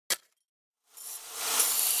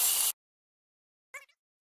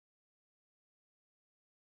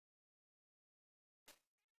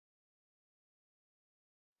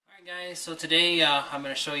Alright guys, so today I'm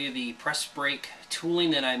going to show you the press brake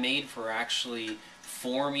tooling that I made for actually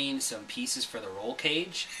forming some pieces for the roll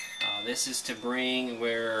cage. This is to bring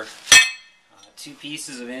where two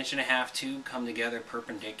pieces of 1.5" tube come together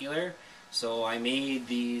perpendicular. So I made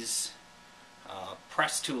these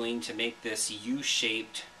press tooling to make this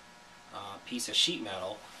U-shaped piece of sheet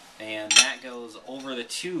metal, and that goes over the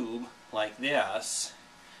tube like this,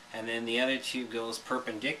 and then the other tube goes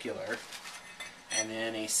perpendicular. And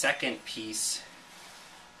then a second piece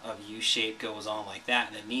of U-shape goes on like that,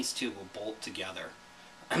 and then these two will bolt together.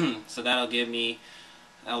 So that'll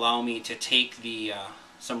allow me to take the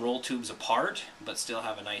some roll tubes apart, but still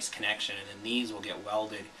have a nice connection. And then these will get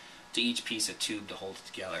welded to each piece of tube to hold it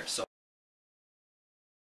together. So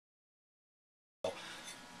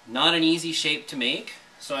not an easy shape to make.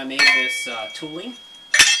 So I made this tooling.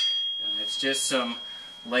 It's just some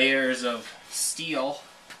layers of steel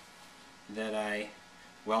that I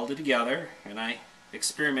welded together, and I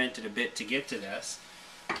experimented a bit to get to this.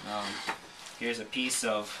 Here's a piece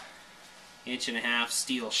of 1.5"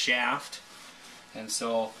 steel shaft, and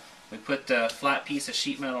so we put the flat piece of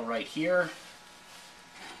sheet metal right here.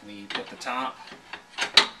 We put the top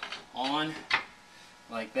on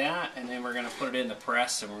like that, and then we're going to put it in the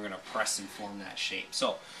press, and we're going to press and form that shape.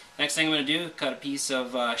 So next thing I'm going to do, cut a piece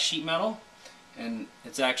of sheet metal, and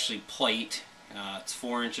it's actually plate. It's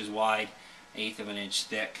 4 inches wide, 1/8 of an inch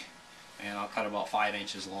thick, and I'll cut about 5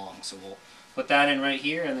 inches long. So we'll put that in right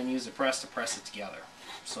here and then use the press to press it together.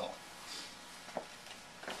 So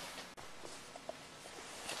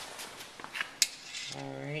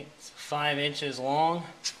alright, it's 5 inches long.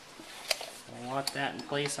 I want that in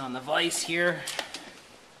place on the vise here.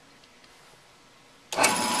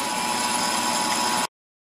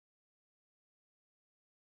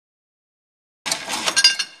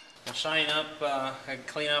 Shine up and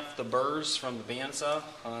clean up the burrs from the bandsaw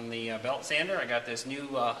on the belt sander. I got this new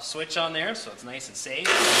switch on there, so it's nice and safe.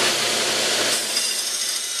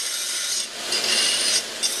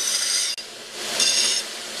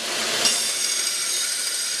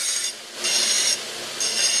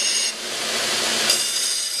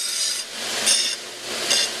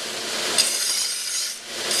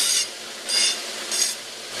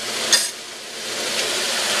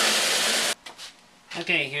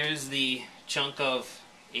 Okay, here's the chunk of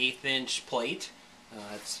 1/8 inch plate.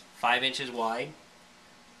 It's 5 inches wide,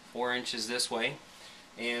 4 inches this way,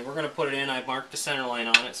 and we're going to put it in. I've marked the center line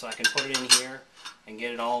on it so I can put it in here and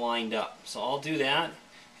get it all lined up. So I'll do that,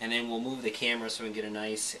 and then we'll move the camera so we can get a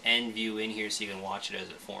nice end view in here so you can watch it as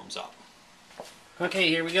it forms up. Okay,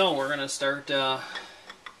 here we go. We're going to start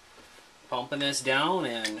pumping this down,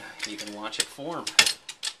 and you can watch it form.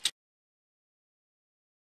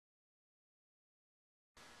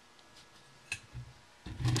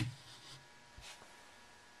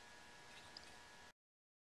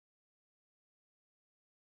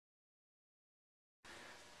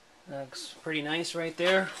 Looks pretty nice right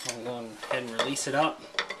there. I'll go ahead and release it up.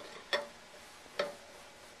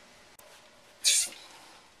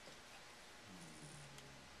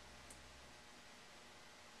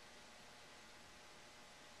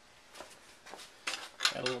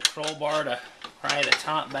 Got a little rollbar to pry the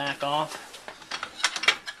top back off.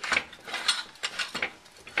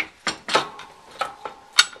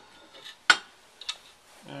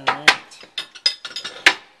 Alright.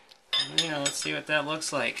 Yeah, let's see what that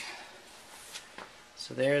looks like.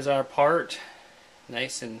 So there's our part,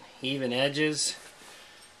 nice and even edges.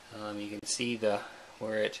 You can see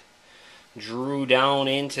where it drew down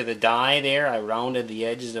into the die there. I rounded the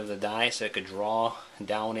edges of the die so it could draw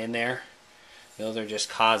down in there. Those are just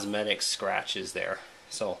cosmetic scratches there.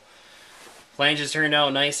 So flanges turned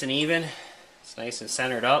out nice and even. It's nice and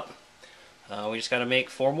centered up. We just got to make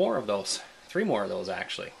 4 more of those. 3 more of those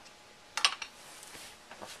actually.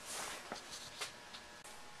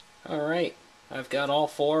 Alright. I've got all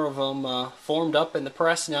 4 of them formed up in the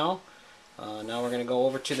press now. Now we're going to go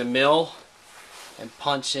over to the mill and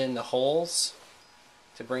punch in the holes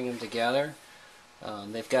to bring them together.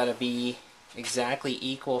 They've got to be exactly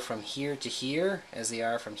equal from here to here as they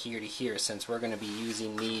are from here to here, since we're going to be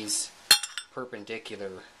using these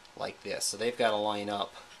perpendicular like this. So they've got to line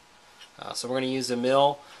up. So we're going to use the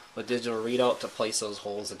mill with digital readout to place those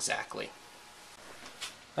holes exactly.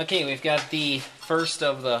 Okay, we've got the first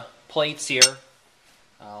of the plates here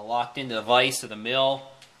locked into the vise of the mill.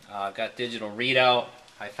 I've got digital readout.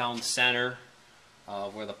 I found the center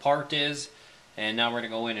of where the part is, and now we're going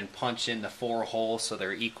to go in and punch in the 4 holes so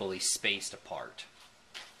they're equally spaced apart.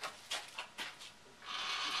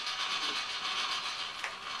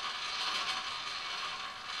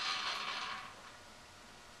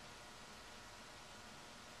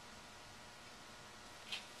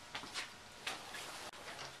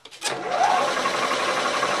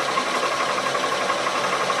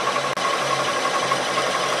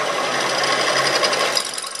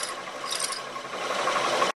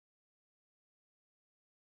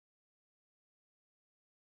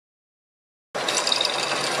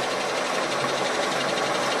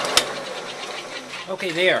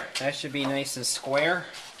 Okay, there. That should be nice and square.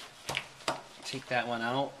 Take that one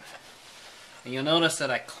out. And you'll notice that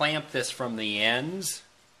I clamped this from the ends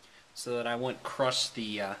so that I wouldn't crush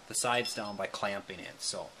the sides down by clamping it.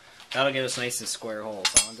 So that'll get us nice and square holes.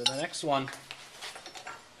 On to the next one.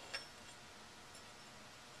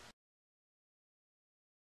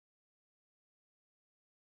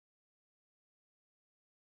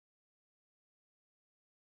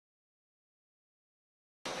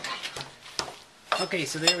 Okay,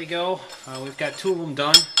 so there we go. We've got 2 of them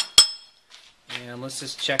done. And let's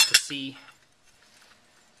just check to see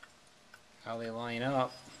how they line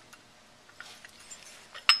up.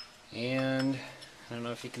 And I don't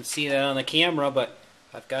know if you can see that on the camera, but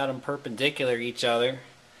I've got them perpendicular to each other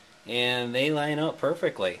and they line up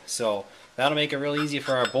perfectly. So that'll make it real easy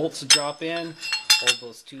for our bolts to drop in, hold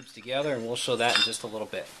those tubes together, and we'll show that in just a little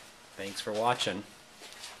bit. Thanks for watching.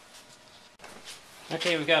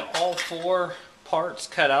 Okay, we've got all 4 parts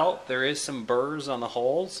cut out. There is some burrs on the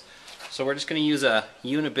holes, so we're just going to use a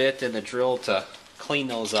unibit and a drill to clean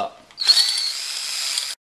those up.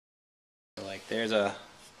 Like there's a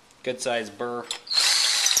good sized burr.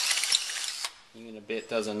 Unibit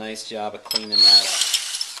does a nice job of cleaning that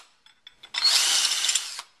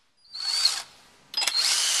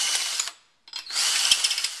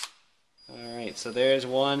up. Alright, so there's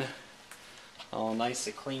one all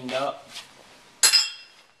nicely cleaned up.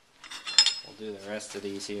 We'll do the rest of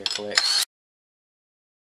these here quick.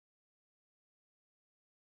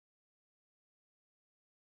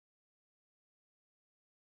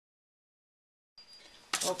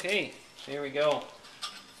 Okay, there we go.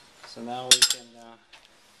 So now we can,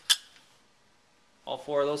 all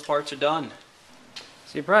 4 of those parts are done.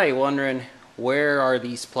 So you're probably wondering, where are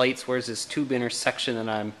these plates? Where's this tube intersection that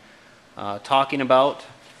I'm talking about?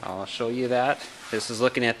 I'll show you that. This is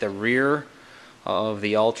looking at the rear of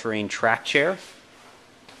the all-terrain track chair.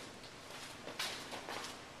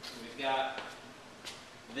 We've got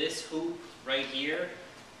this hoop right here,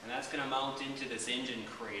 and that's going to mount into this engine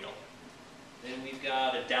cradle. Then we've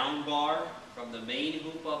got a down bar from the main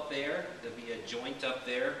hoop up there. There'll be a joint up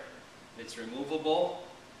there. It's removable.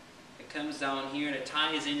 It comes down here and it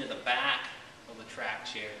ties into the back of the track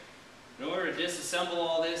chair. In order to disassemble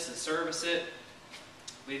all this and service it,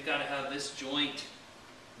 we've got to have this joint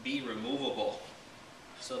be removable.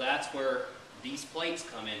 So that's where these plates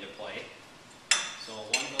come into play. So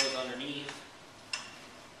one goes underneath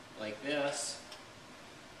like this,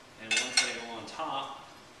 and one's going to go on top,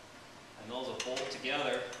 and those will bolt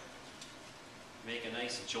together, make a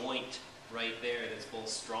nice joint right there that's both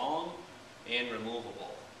strong and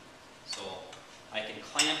removable. So I can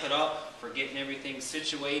clamp it up for getting everything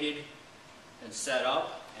situated and set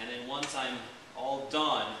up, and then once I'm all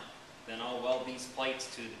done, then I'll weld these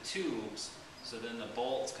plates to the tubes so then the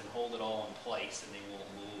bolts can hold it all in place and they won't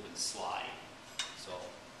move and slide. So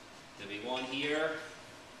there'll be one here,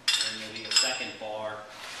 and there'll be a second bar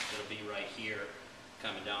that'll be right here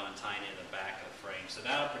coming down and tying into the back of the frame. So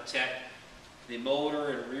that'll protect the motor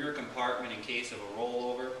and rear compartment in case of a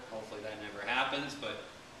rollover. Hopefully that never happens, but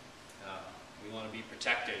we want to be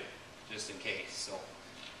protected just in case. So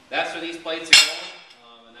that's where these plates are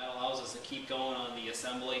going, and that allows us to keep going on the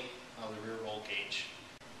assembly of the rear roll cage.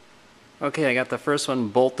 Okay, I got the first one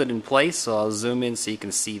bolted in place, so I'll zoom in so you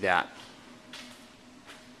can see that.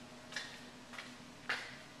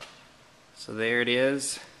 So there it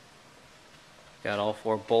is. Got all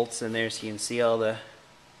 4 bolts in there so you can see all the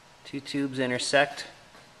 2 tubes intersect.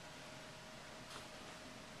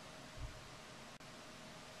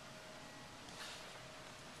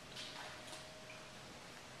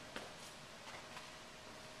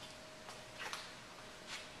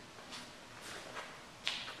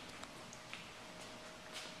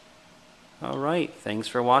 Alright, thanks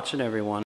for watching everyone.